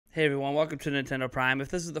Hey everyone, welcome to Nintendo Prime. If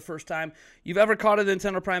this is the first time you've ever caught a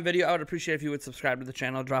Nintendo Prime video, I would appreciate if you would subscribe to the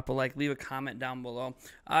channel, drop a like, leave a comment down below.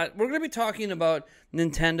 We're going to be talking about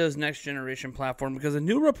Nintendo's next generation platform because a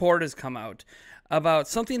new report has come out about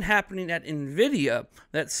something happening at Nvidia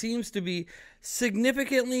that seems to be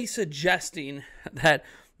significantly suggesting that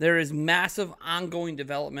there is massive ongoing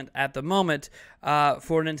development at the moment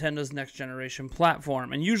for Nintendo's next generation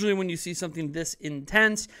platform. And usually when you see something this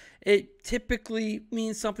intense, it typically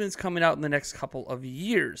means something's coming out in the next couple of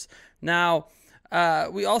years. Now,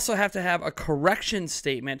 we also have to have a correction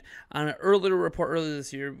statement on an earlier report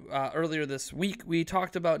earlier this week. We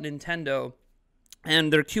talked about Nintendo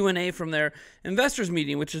and their Q&A from their investors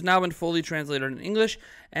meeting, which has now been fully translated in English.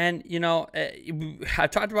 And, you know, I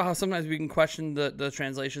talked about how sometimes we can question the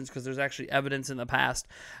translations because there's actually evidence in the past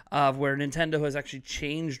of where Nintendo has actually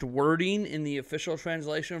changed wording in the official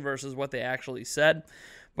translation versus what they actually said.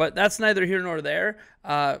 But that's neither here nor there.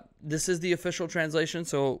 This is the official translation,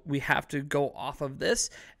 so we have to go off of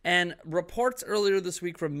this. And reports earlier this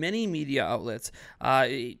week from many media outlets,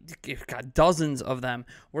 got dozens of them,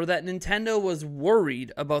 were that Nintendo was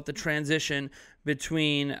worried about the transition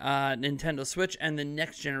between Nintendo Switch and the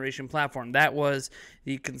next generation platform. That was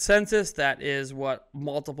the consensus. That is what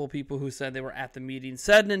multiple people who said they were at the meeting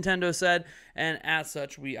said Nintendo said, and as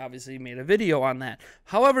such, we obviously made a video on that.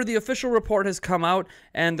 However, the official report has come out,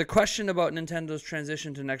 and the question about Nintendo's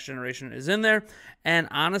transition to next generation is in there, and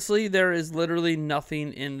honestly, there is literally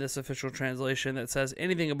nothing in this official translation that says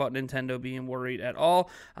anything about Nintendo being worried at all.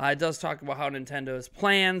 It does talk about how Nintendo's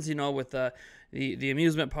plans, you know, with the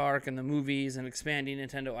amusement park and the movies and expanding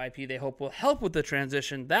Nintendo IP, they hope will help with the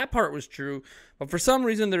transition. That part was true, but for some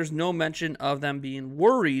reason, there's no mention of them being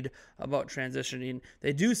worried about transitioning.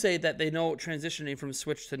 They do say that they know transitioning from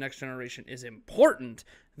Switch to next generation is important.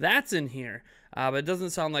 That's in here, but it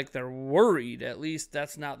doesn't sound like they're worried. At least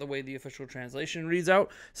that's not the way the official translation reads out.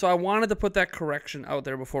 So I wanted to put that correction out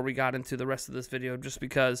there before we got into the rest of this video, just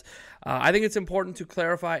because I think it's important to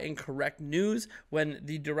clarify and correct news when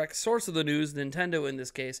the direct source of the news, Nintendo in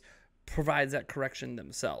this case, provides that correction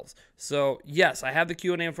themselves. So yes, I have the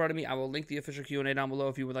Q&A in front of me. I will link the official Q&A down below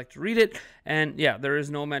if you would like to read it. And yeah, there is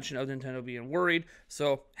no mention of Nintendo being worried.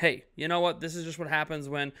 So hey, you know what? This is just what happens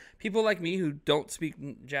when people like me who don't speak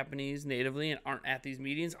Japanese natively and aren't at these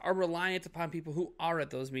meetings are reliant upon people who are at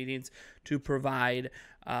those meetings to provide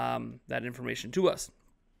that information to us.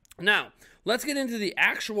 Now, let's get into the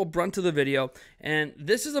actual brunt of the video, and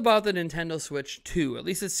this is about the Nintendo Switch 2. At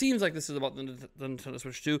least it seems like this is about the Nintendo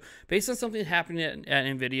Switch 2, based on something happening at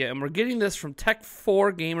Nvidia, and we're getting this from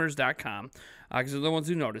tech4gamers.com, because they're the ones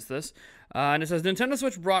who noticed this. And it says, Nintendo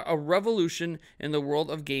Switch brought a revolution in the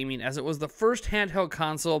world of gaming, as it was the first handheld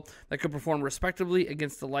console that could perform respectably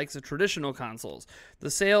against the likes of traditional consoles.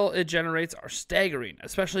 The sales it generates are staggering,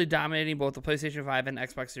 especially dominating both the PlayStation 5 and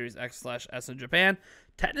Xbox Series X/S in Japan,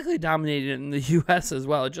 technically dominated in the US as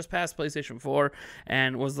well. It just passed PlayStation 4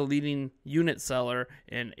 and was the leading unit seller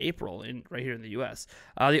in April right here in the US.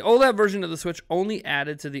 The OLED version of the Switch only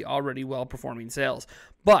added to the already well-performing sales.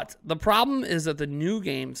 But the problem is that the new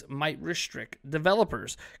games might restrict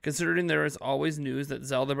developers, considering there is always news that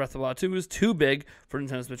Zelda Breath of the Wild 2 is too big for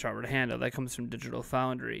Nintendo Switch hardware to handle. That comes from Digital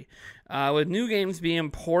Foundry. With new games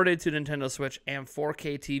being ported to Nintendo Switch and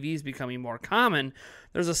 4K TVs becoming more common,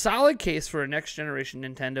 there's a solid case for a next-generation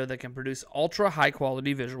Nintendo that can produce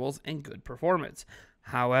ultra-high-quality visuals and good performance.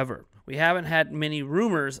 However, we haven't had many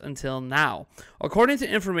rumors until now. According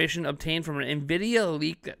to information obtained from an Nvidia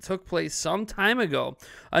leak that took place some time ago,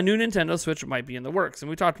 a new Nintendo Switch might be in the works. And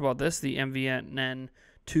we talked about this, the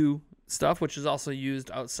MVN2 stuff, which is also used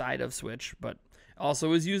outside of Switch, but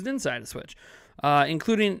also is used inside of Switch,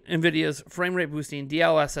 including Nvidia's frame rate boosting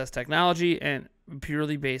DLSS technology and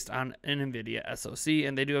purely based on an Nvidia SoC,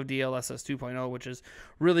 and they do have DLSS 2.0, which is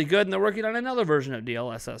really good, and they're working on another version of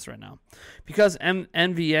DLSS right now. Because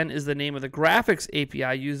NVN is the name of the graphics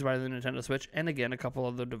API used by the Nintendo Switch, and again, a couple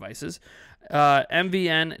other devices,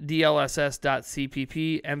 NVN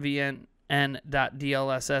DLSS.cpp,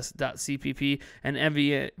 NVN.DLSS.cpp, and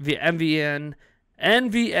NVN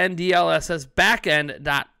DLSS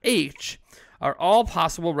backend.h are all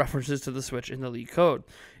possible references to the Switch in the leak code.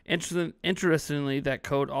 Interestingly, that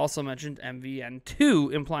code also mentioned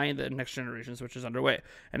MVN2, implying that next generation Switch is underway.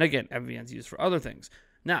 And again, MVN is used for other things.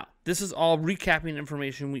 Now, this is all recapping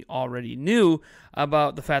information we already knew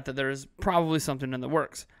about the fact that there is probably something in the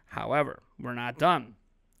works. However, we're not done.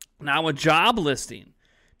 Now, a job listing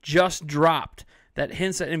just dropped that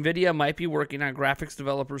hints that Nvidia might be working on graphics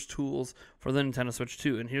developers' tools for the Nintendo Switch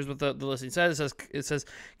 2. And here's what the listing says. It says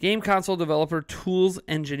game console developer tools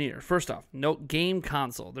engineer. First off, note game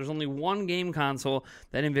console. There's only one game console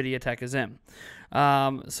that Nvidia Tech is in.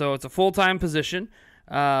 So it's a full-time position.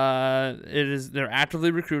 They're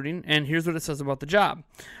actively recruiting, and here's what it says about the job.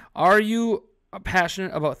 Are you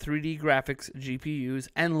passionate about 3D graphics, GPUs,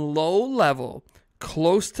 and low-level,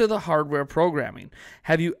 close to the hardware programming?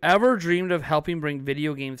 Have you ever dreamed of helping bring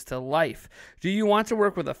video games to life? Do you want to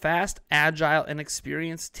work with a fast, agile, and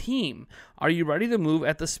experienced team? Are you ready to move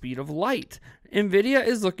at the speed of light? Nvidia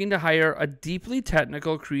is looking to hire a deeply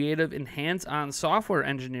technical, creative, and hands-on software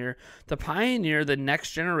engineer to pioneer the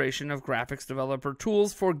next generation of graphics developer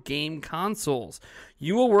tools for game consoles.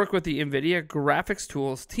 You will work with the Nvidia Graphics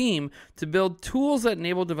Tools team to build tools that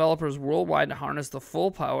enable developers worldwide to harness the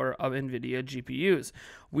full power of Nvidia GPUs.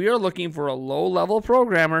 We are looking for a low-level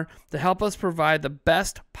programmer to help us provide the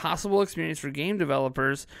best possible experience for game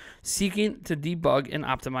developers seeking to debug and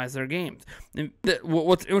optimize their games. And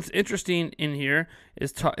what's interesting in here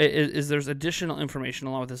is there's additional information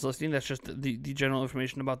along with this listing. That's just the general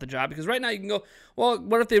information about the job. Because right now you can go, well,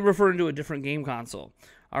 what if they refer to a different game console?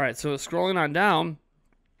 All right, so scrolling on down,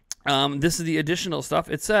 this is the additional stuff.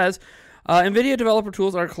 It says, NVIDIA developer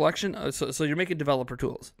tools are a collection. So you're making developer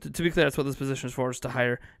tools. To be clear, that's what this position is for, is to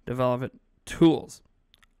hire development tools.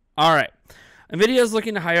 All right. NVIDIA is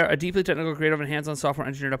looking to hire a deeply technical, creative, and hands-on software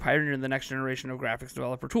engineer to pioneer the next generation of graphics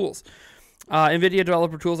developer tools. NVIDIA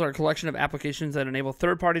developer tools are a collection of applications that enable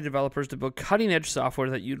third-party developers to build cutting-edge software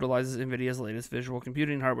that utilizes NVIDIA's latest visual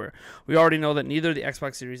computing hardware. We already know that neither the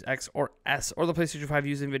Xbox Series X or S or the PlayStation 5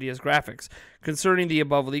 use NVIDIA's graphics. Concerning the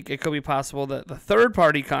above leak, it could be possible that the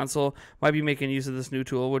third-party console might be making use of this new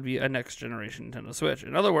tool would be a next-generation Nintendo Switch.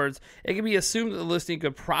 In other words, it can be assumed that the listing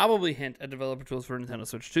could probably hint at developer tools for Nintendo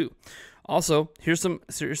Switch 2. Also, here's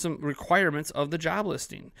some requirements of the job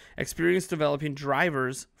listing. Experience developing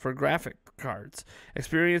drivers for graphic cards.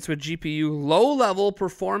 Experience with GPU low-level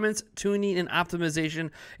performance tuning and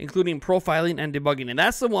optimization, including profiling and debugging. And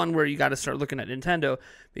that's the one where you got to start looking at Nintendo,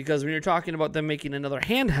 because when you're talking about them making another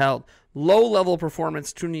handheld, low-level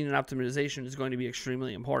performance tuning and optimization is going to be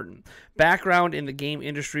extremely important. Background in the game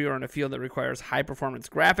industry or in a field that requires high-performance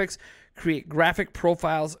graphics. Create graphic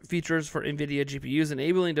profiles features for NVIDIA GPUs,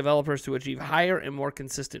 enabling developers to achieve higher and more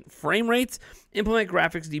consistent frame rates. Implement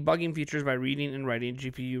graphics debugging features by reading and writing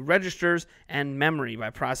GPU registers and memory by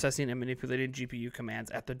processing and manipulating GPU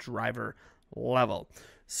commands at the driver level.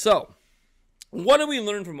 So, what do we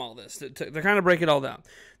learn from all this? To kind of break it all down,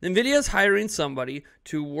 NVIDIA is hiring somebody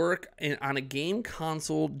to work on a game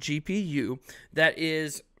console GPU that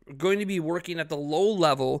is going to be working at the low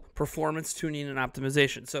level performance tuning and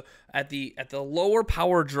optimization. So at the lower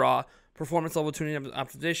power draw, performance level tuning and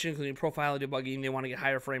optimization, including profile debugging, they want to get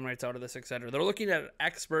higher frame rates out of this, etc. They're looking at an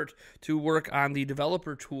expert to work on the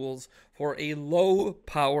developer tools for a low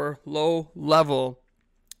power, low level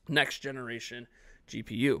next generation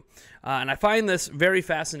GPU. And I find this very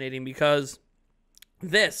fascinating because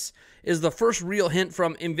this is the first real hint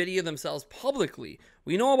from NVIDIA themselves publicly.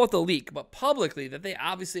 We know about the leak, but publicly that they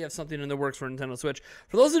obviously have something in the works for Nintendo Switch.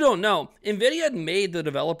 For those who don't know, NVIDIA had made the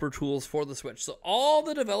developer tools for the Switch. So all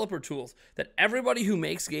the developer tools that everybody who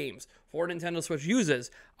makes games for Nintendo Switch uses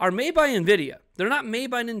are made by NVIDIA. They're not made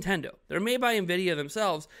by Nintendo. They're made by NVIDIA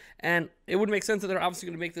themselves, and it would make sense that they're obviously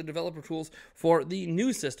going to make the developer tools for the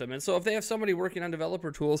new system. And so if they have somebody working on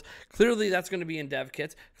developer tools, clearly that's going to be in dev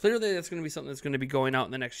kits. Clearly that's going to be something that's going to be going out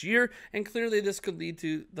in the next year, and clearly this could lead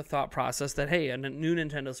to the thought process that, hey, a new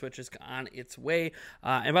Nintendo Switch is on its way.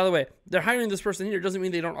 And by the way, they're hiring this person here doesn't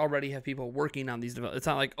mean they don't already have people working on these developers. It's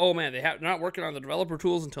not like, oh man, they're not working on the developer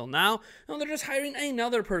tools until now. No, they're just hiring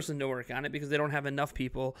another person to work on it because they don't have enough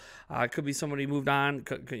people. It could be somebody moved on,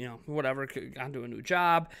 whatever, onto a new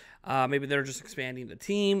job. Maybe they're just expanding the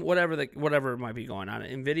team, whatever might be going on at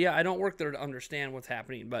NVIDIA. I don't work there to understand what's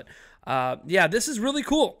happening, but yeah, this is really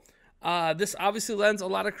cool. This obviously lends a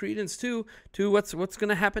lot of credence to what's going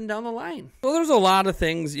to happen down the line. So there's a lot of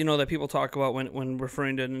things, that people talk about when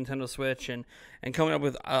referring to Nintendo Switch and coming up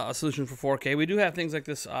with a solution for 4K. We do have things like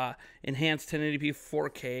this enhanced 1080p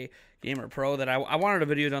 4K Gamer Pro that I wanted a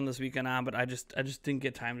video done this weekend on, but I just didn't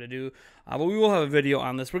get time to do. But we will have a video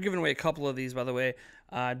on this. We're giving away a couple of these, by the way,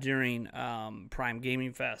 during Prime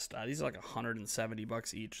Gaming Fest. These are like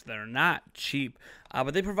 $170 each. They're not cheap,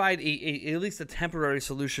 but they provide at least a temporary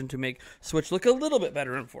solution to make Switch look a little bit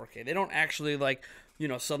better in 4K. They don't actually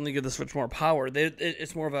suddenly give the Switch more power.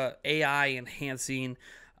 It's more of a AI enhancing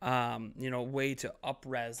way to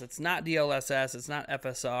up-res. It's not DLSS. It's not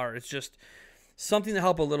FSR. It's just something to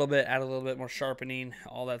help a little bit, add a little bit more sharpening,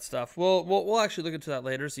 all that stuff. We'll actually look into that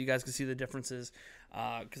later so you guys can see the differences,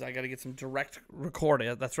 because I got to get some direct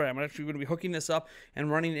recording. That's right. I'm actually going to be hooking this up and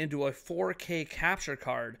running into a 4K capture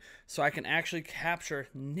card so I can actually capture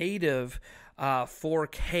native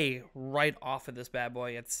 4K right off of this bad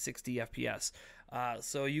boy at 60 FPS.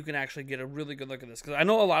 So you can actually get a really good look at this, because I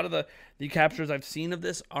know a lot of the captures I've seen of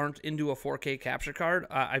this aren't into a 4K capture card.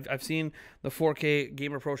 I've seen the 4K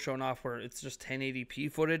Gamer Pro showing off where it's just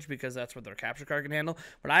 1080p footage because that's what their capture card can handle.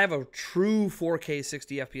 But I have a true 4K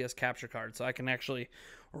 60 FPS capture card, so I can actually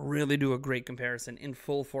really do a great comparison in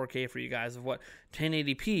full 4K for you guys of what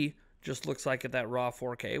 1080p just looks like at that raw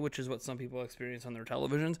 4K, which is what some people experience on their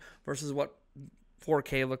televisions, versus what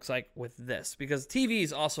 4K looks like with this, because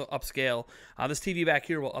TVs also upscale. This TV back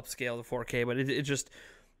here will upscale to 4K, but it just,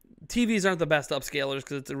 TVs aren't the best upscalers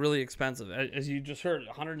because it's really expensive. As you just heard,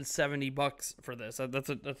 $170 for this. That's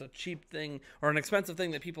a cheap thing, or an expensive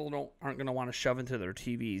thing that people aren't going to want to shove into their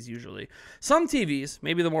TVs usually. Some TVs,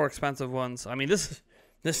 maybe the more expensive ones. I mean, this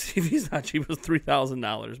TV is not cheap. It's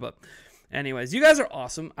 $3,000, but anyways, you guys are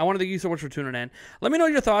awesome. I want to thank you so much for tuning in. Let me know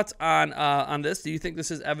your thoughts on this. Do you think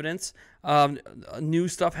this is evidence of new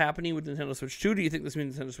stuff happening with Nintendo Switch 2? Do you think this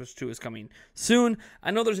means Nintendo Switch 2 is coming soon?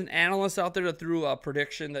 I know there's an analyst out there that threw a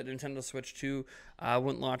prediction that Nintendo Switch 2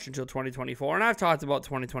 wouldn't launch until 2024, and I've talked about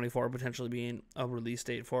 2024 potentially being a release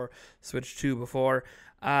date for Switch 2 before.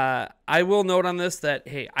 I will note on this that,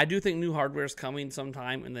 hey, I do think new hardware is coming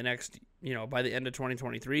sometime in the next, by the end of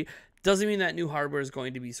 2023. Doesn't mean that new hardware is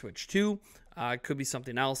going to be Switch 2. Could be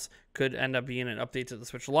something else. Could end up being an update to the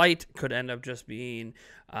Switch Lite. Could end up just being,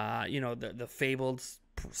 the fabled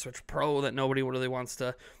Switch Pro that nobody really wants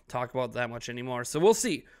to talk about that much anymore. So we'll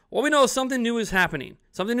see. What we know is something new is happening.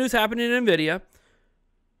 Something new is happening at Nvidia.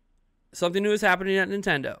 Something new is happening at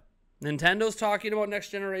Nintendo. Nintendo's talking about next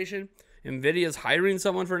generation. Nvidia's hiring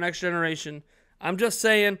someone for next generation. I'm just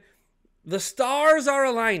saying, the stars are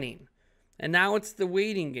aligning. And now it's the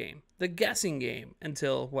waiting game, the guessing game,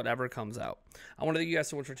 until whatever comes out. I want to thank you guys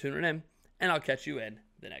so much for tuning in, and I'll catch you in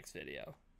the next video.